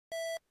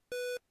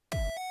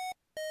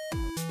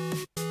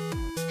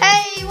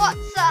Hey,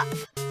 what's up?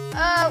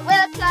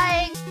 We're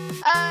playing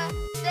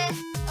this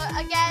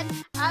again.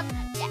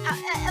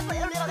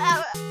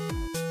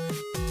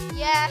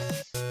 Yes,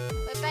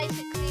 we're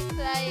basically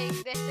playing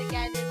this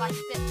again in my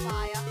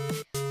Spitfire.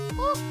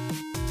 Woo.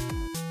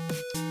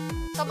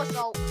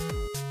 Somersault.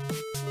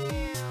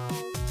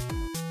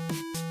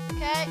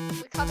 Okay,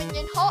 we're coming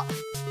in hot.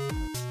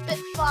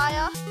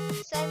 Spitfire,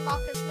 same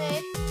mark as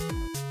me.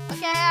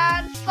 Okay,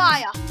 and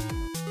fire.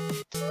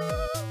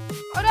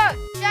 Oh no,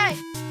 yay!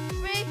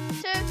 3,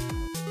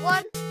 2,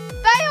 1,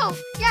 fail!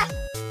 Yes!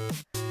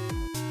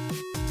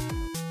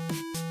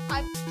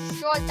 I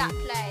destroyed that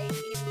plane,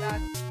 even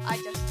though I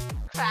just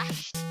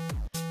crashed.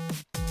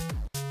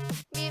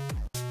 Beep.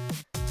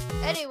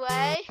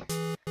 Anyway,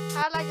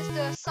 how did I just do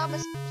a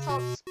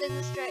somersault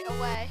spin straight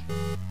away?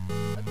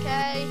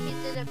 Okay,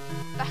 he's in a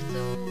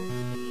battlefield.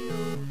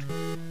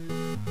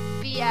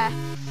 BF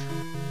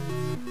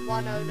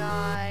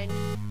 109.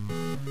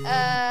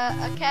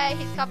 Okay,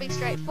 he's coming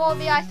straight for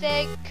me, I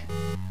think.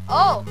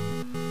 Oh!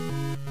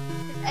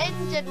 His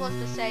engine was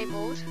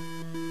disabled,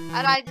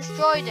 and I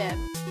destroyed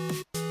him.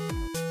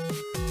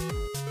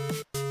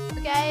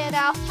 Okay, and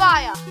now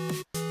fire!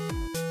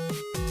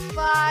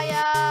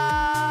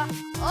 Fire!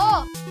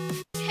 Oh!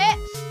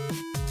 Hits!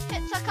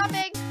 Hits are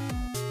coming!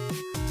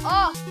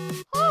 Oh!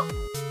 Oh!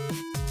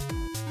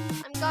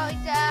 I'm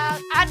going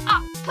down, and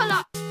up! Pull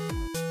up!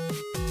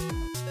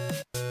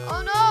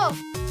 Oh no!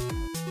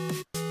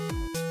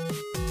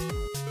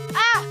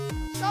 Ah!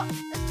 Stop!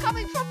 It's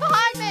coming from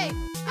behind me!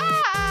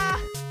 Ah!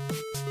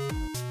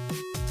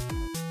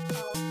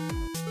 Oh.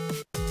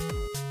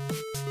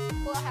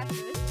 What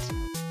happened?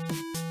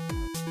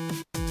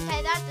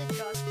 Okay, that didn't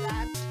go as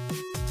planned.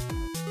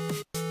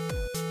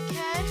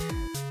 Okay.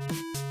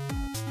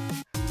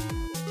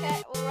 Okay,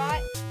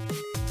 alright.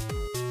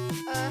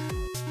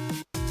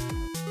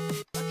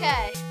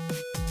 Okay.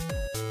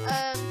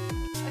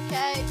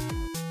 Okay.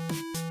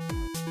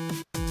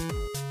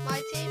 My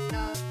team,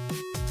 no.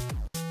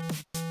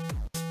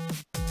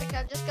 Okay,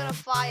 I'm just gonna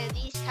fire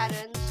these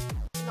cannons,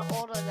 not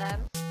all of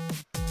them.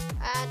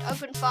 And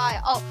open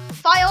fire. Oh,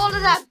 fire all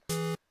of them!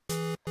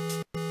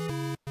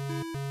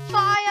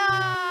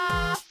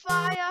 Fire!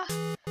 Fire!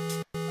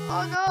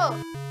 Oh no!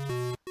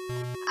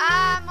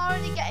 I'm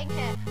already getting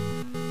hit.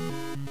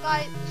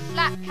 By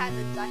flat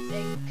cannons, I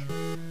think.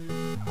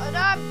 Oh no,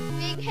 I'm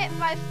being hit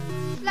by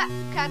flat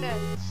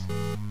cannons.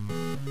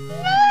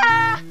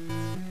 Ah!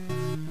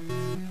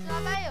 Did I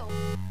fail?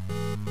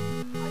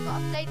 I got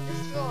a plane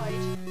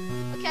destroyed.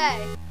 Okay,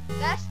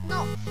 let's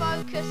not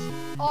focus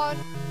on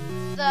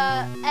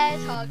the air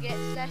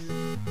targets. Let's...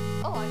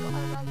 Oh, I got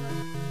another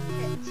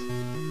hit.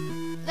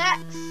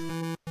 Let's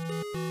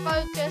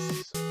focus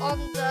on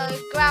the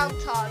ground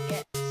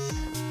targets.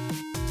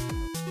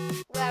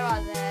 Where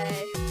are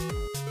they?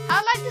 How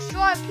did I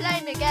destroy a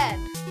plane again?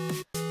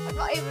 I'm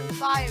not even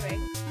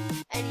firing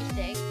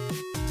anything.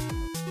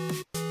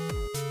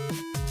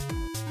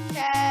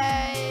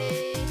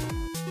 Okay.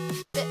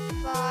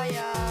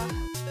 Spitfire.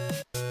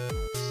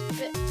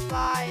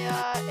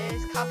 Spitfire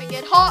is coming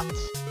in hot.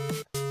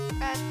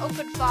 And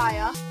open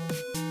fire.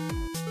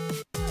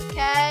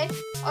 Okay.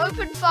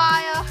 Open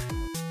fire.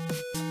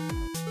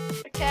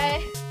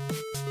 Okay.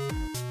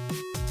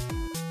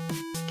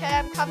 Okay,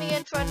 I'm coming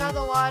in for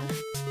another one.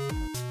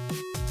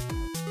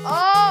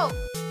 Oh!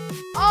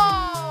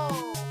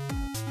 Oh!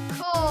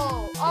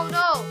 Cool. Oh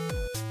no!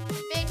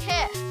 I'm being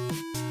hit.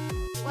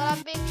 Well,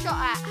 I'm being shot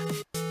at.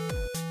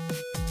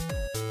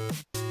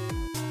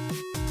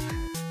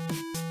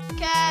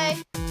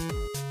 Okay.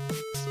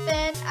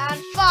 Spin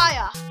and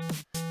fire.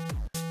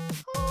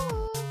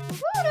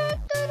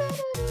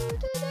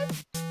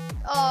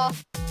 Oh,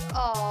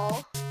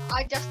 oh!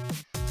 I just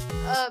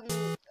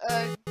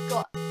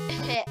got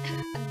hit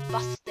and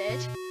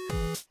busted.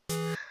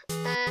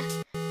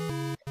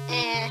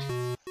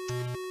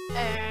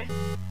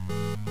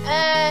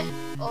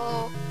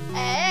 Oh,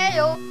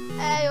 ayo,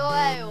 ayo,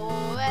 ayo,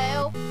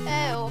 ayo,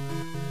 ayo.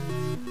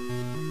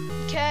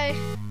 Okay,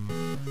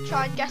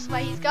 try and guess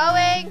where he's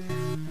going.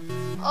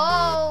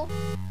 Oh,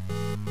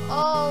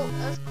 oh,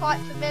 that's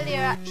quite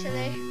familiar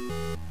actually.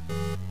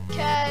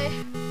 Okay,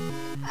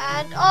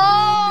 and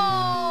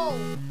oh,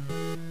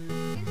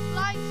 he's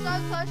flying so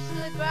close to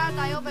the ground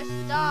I almost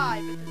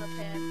died because of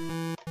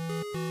him.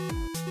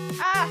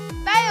 Ah,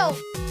 fail!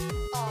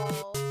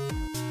 Oh,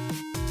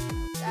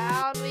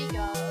 down we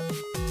go.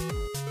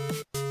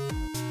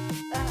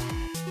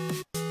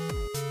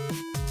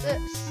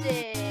 Let's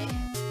see.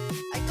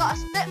 I got a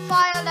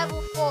Spitfire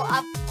level 4.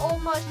 I'm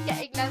almost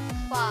getting level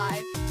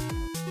 5.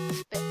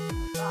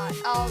 Spitfire.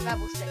 Oh,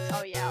 level 6.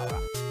 Oh yeah,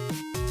 alright.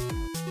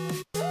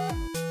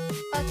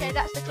 Okay,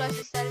 that's the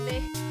closest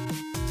enemy.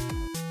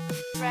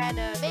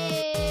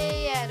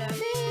 Frenemy,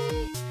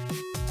 enemy.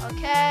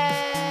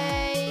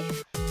 Okay.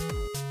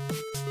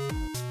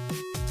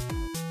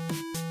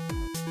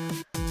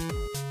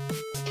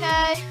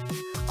 Okay.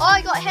 Oh,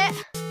 I got hit.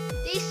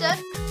 Decent.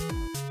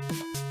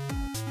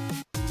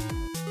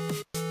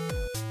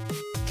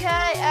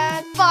 Okay,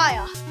 and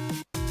fire.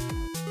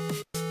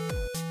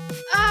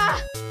 Ah!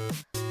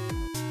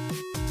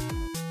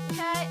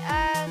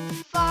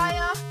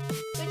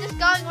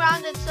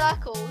 in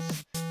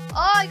circles.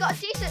 Oh, I got a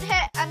decent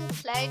hit and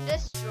plane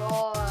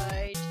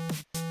destroyed.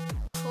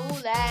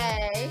 Cool,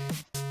 eh?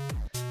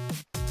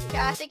 Okay,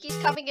 I think he's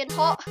coming in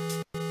hot.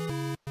 I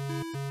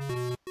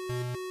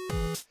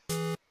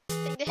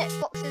think the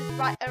hitbox is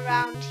right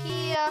around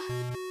here.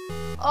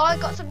 Oh, I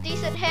got some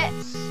decent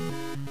hits.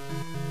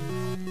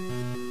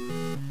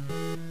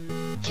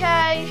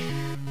 Okay,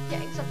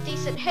 getting some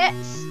decent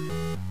hits.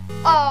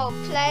 Oh,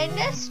 plane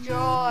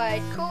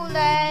destroyed. Cool,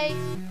 eh?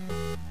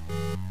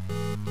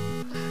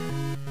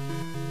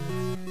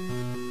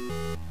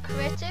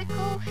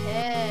 Critical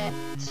hit.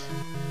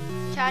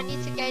 Okay, I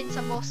need to gain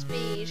some more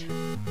speed.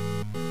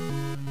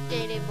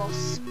 Gaining more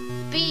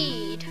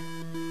speed.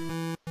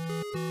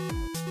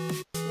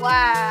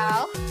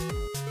 Wow.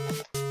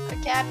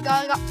 Okay, I'm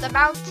going up the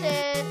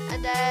mountain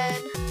and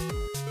then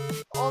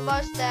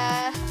almost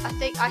there. I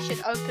think I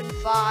should open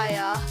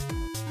fire.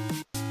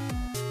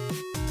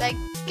 They're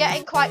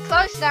getting quite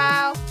close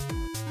now.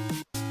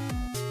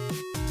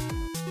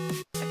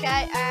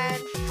 Okay,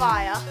 and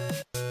fire.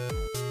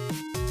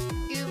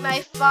 You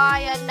may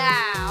fire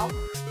now.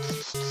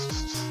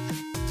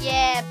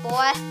 Yeah,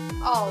 boy.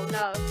 Oh,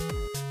 no.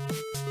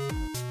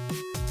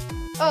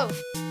 Oh,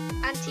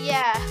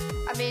 anti-air.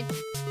 I mean,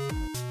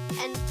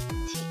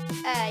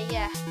 anti-air,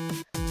 yeah.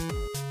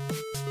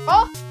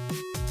 Oh!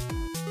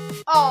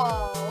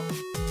 Oh.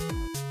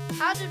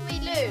 How did we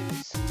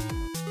lose?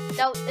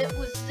 No, it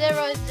was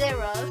 0-0.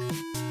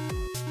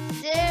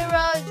 0-0.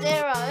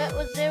 It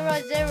was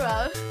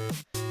 0-0.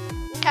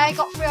 Okay, I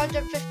got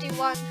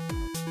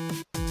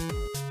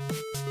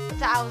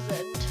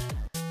 351,000.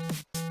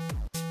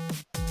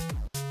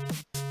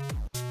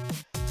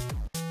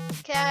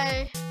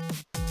 Okay.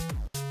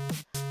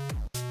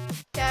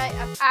 Okay,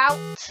 I'm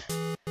out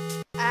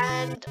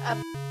and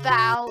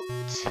about.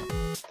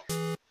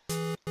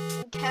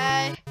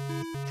 Okay,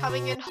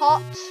 coming in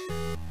hot.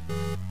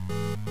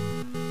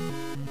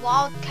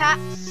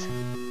 Wildcats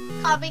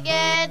coming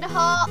in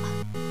hot.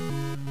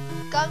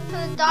 Going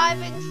for the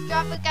diving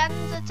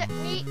extravaganza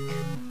technique.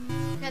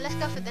 Okay, let's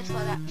go for this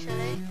one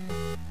actually.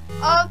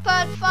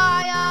 Open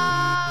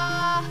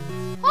fire!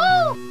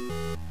 Oh!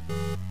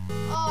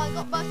 Oh, I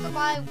got most of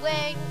my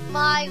wing.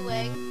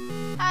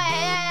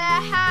 Hey,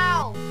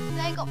 how?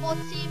 They got more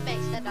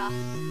teammates than us.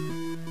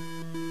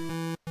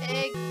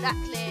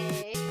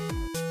 Exactly.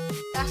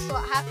 That's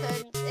what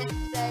happens if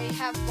they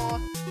have more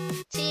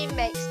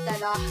teammates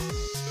than us.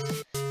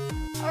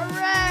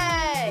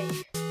 Hooray!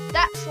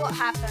 That's what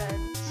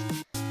happens.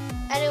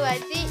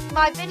 Anyway,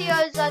 my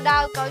videos are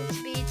now going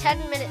to be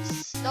 10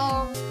 minutes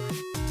long.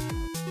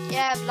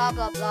 Yeah, blah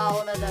blah blah,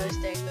 all of those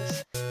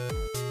things.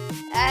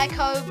 Air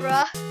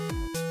Cobra.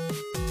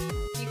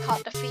 You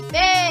can't defeat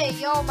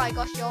me! Oh my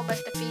gosh, you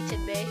almost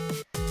defeated me.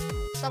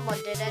 Someone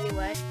did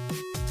anyway.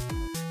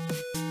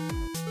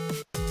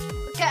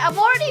 Okay, I'm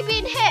already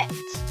being hit.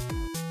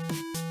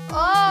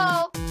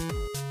 Oh!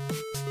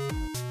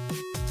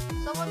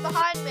 Someone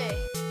behind me.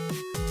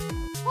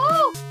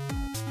 Oh!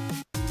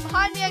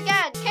 Behind me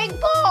again. King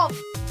Bob!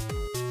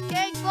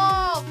 King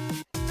Bob!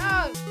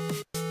 No!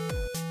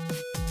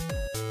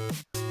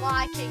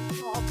 Why King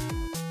Bob?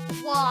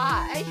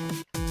 Why?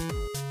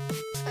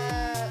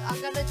 I'm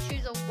gonna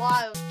choose a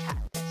wildcat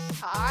this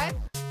time.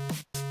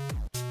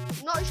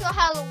 I'm not sure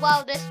how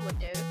well this would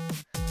do.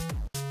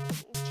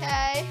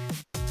 Okay.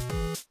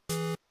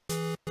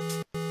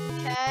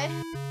 Okay.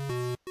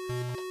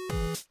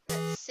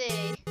 Let's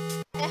see.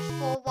 F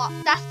for what?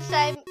 That's the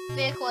same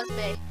vehicle as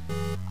me.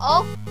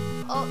 Oh!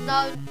 Oh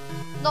no,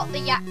 not the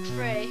Yak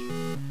 3.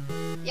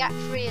 Yak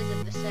 3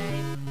 isn't the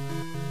same.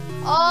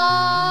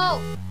 Oh!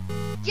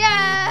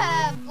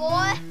 Yeah,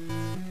 boy!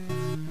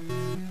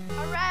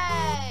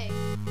 Hooray!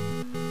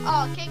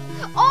 Oh, King.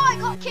 Oh, I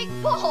got King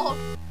Bob!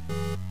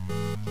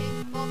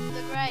 King Bob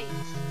the Great.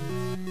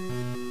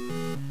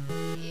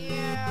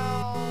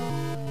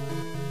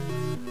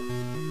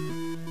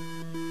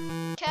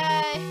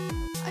 Okay,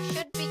 I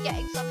should be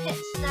getting some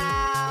hits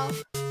now.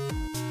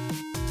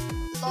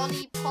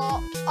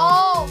 Lollipop.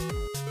 Oh!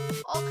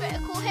 Oh,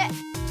 critical hit.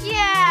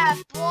 Yeah,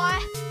 boy!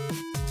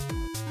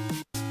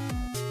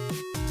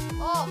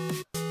 Oh,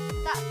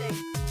 that thing.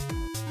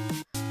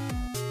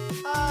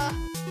 Oh,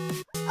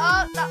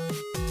 that.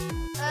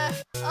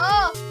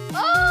 Oh,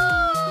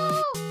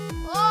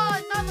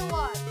 another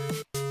one.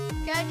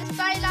 Okay, just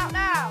bail out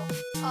now.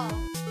 Oh,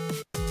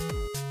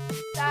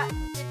 that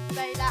didn't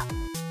bail out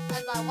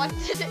as I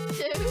wanted it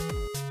to.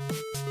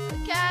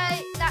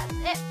 Okay, that's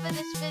it for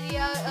this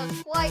video. It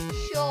was quite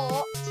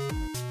short.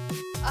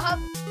 I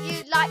hope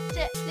you liked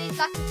it. Please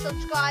like and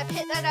subscribe.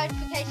 Hit the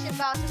notification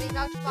bell to be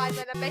notified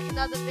when I make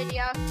another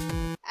video.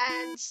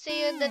 And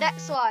see you in the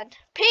next one.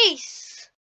 Peace!